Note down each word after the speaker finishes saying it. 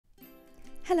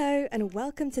Hello and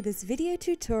welcome to this video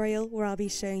tutorial where I'll be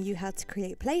showing you how to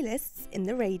create playlists in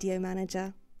the Radio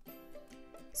Manager.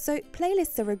 So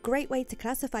playlists are a great way to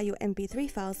classify your MP3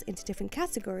 files into different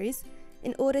categories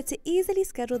in order to easily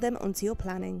schedule them onto your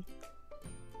planning.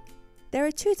 There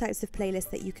are two types of playlists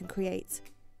that you can create.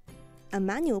 A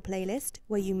manual playlist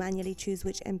where you manually choose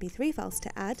which MP3 files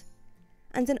to add,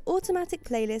 and an automatic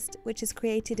playlist which is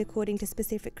created according to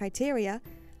specific criteria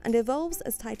and evolves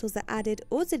as titles are added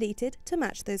or deleted to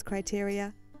match those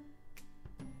criteria.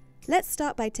 Let's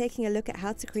start by taking a look at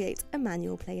how to create a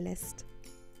manual playlist.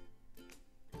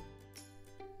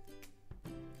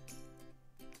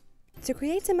 To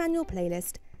create a manual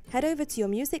playlist, head over to your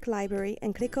music library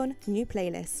and click on New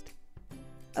Playlist.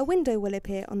 A window will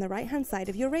appear on the right-hand side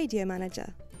of your Radio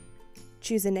Manager.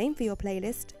 Choose a name for your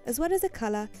playlist as well as a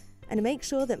colour and make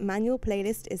sure that Manual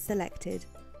Playlist is selected.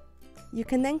 You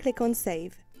can then click on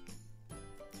Save.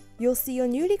 You'll see your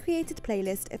newly created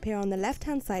playlist appear on the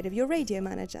left-hand side of your Radio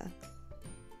Manager.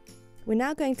 We're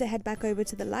now going to head back over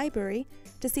to the library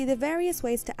to see the various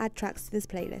ways to add tracks to this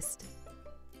playlist.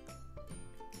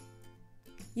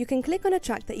 You can click on a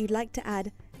track that you'd like to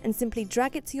add and simply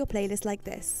drag it to your playlist like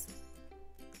this.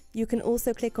 You can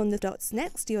also click on the dots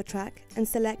next to your track and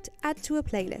select Add to a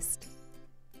Playlist.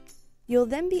 You'll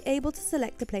then be able to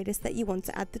select the playlist that you want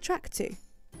to add the track to.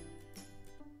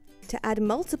 To add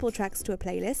multiple tracks to a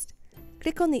playlist,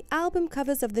 click on the album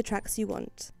covers of the tracks you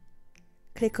want.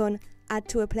 Click on Add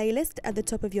to a Playlist at the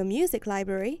top of your music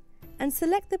library and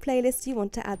select the playlist you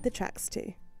want to add the tracks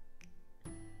to.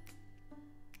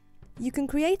 You can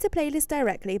create a playlist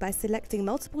directly by selecting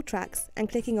multiple tracks and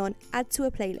clicking on Add to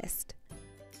a Playlist.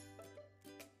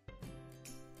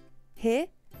 Here,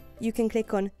 you can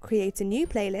click on Create a new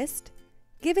playlist,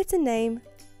 give it a name,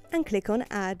 and click on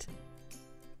Add.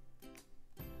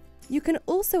 You can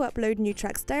also upload new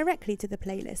tracks directly to the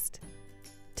playlist.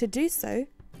 To do so,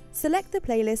 select the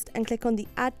playlist and click on the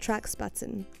Add Tracks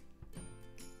button.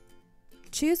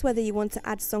 Choose whether you want to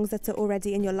add songs that are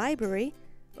already in your library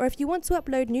or if you want to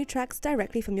upload new tracks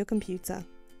directly from your computer.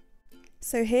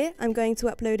 So here I'm going to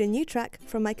upload a new track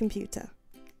from my computer.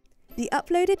 The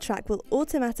uploaded track will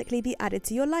automatically be added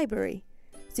to your library,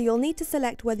 so you'll need to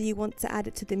select whether you want to add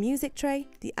it to the music tray,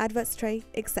 the adverts tray,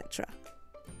 etc.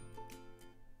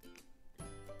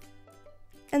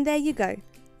 And there you go,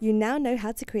 you now know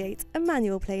how to create a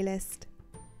manual playlist.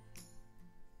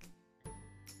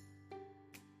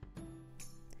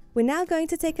 We're now going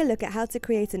to take a look at how to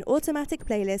create an automatic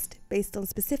playlist based on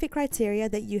specific criteria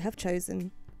that you have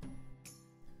chosen.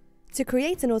 To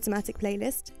create an automatic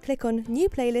playlist, click on New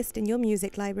Playlist in your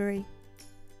music library.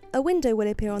 A window will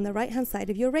appear on the right-hand side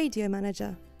of your Radio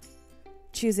Manager.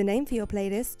 Choose a name for your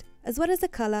playlist, as well as a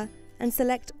colour, and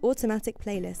select Automatic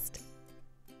Playlist.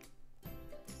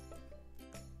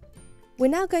 We're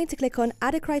now going to click on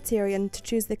Add a Criterion to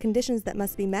choose the conditions that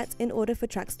must be met in order for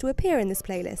tracks to appear in this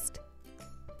playlist.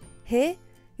 Here,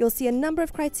 you'll see a number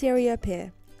of criteria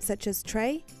appear, such as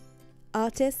tray,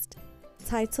 artist,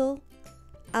 title,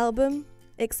 album,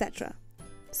 etc.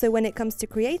 So when it comes to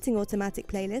creating automatic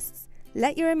playlists,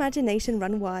 let your imagination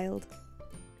run wild.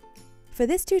 For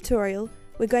this tutorial,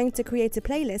 we're going to create a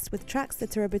playlist with tracks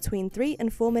that are between 3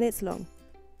 and 4 minutes long.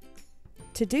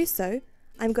 To do so,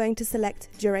 I'm going to select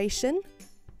Duration,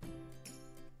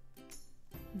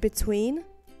 Between,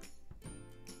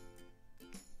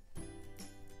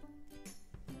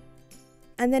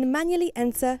 and then manually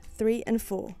enter 3 and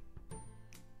 4.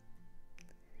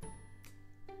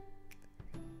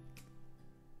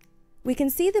 We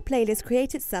can see the playlist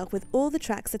create itself with all the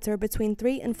tracks that are between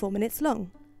 3 and 4 minutes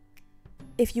long.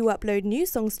 If you upload new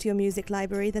songs to your music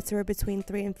library that are between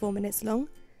 3 and 4 minutes long,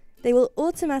 they will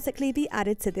automatically be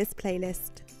added to this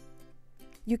playlist.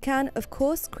 You can, of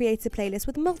course, create a playlist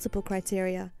with multiple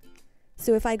criteria.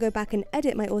 So if I go back and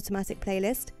edit my automatic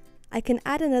playlist, I can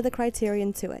add another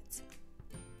criterion to it.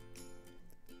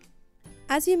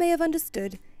 As you may have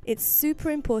understood, it's super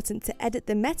important to edit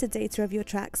the metadata of your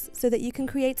tracks so that you can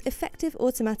create effective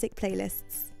automatic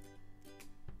playlists.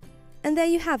 And there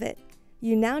you have it.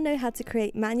 You now know how to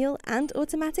create manual and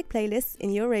automatic playlists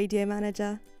in your Radio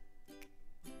Manager.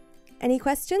 Any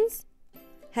questions?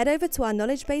 Head over to our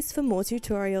knowledge base for more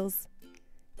tutorials.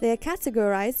 They are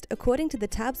categorized according to the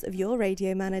tabs of your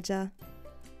Radio Manager.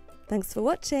 Thanks for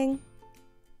watching.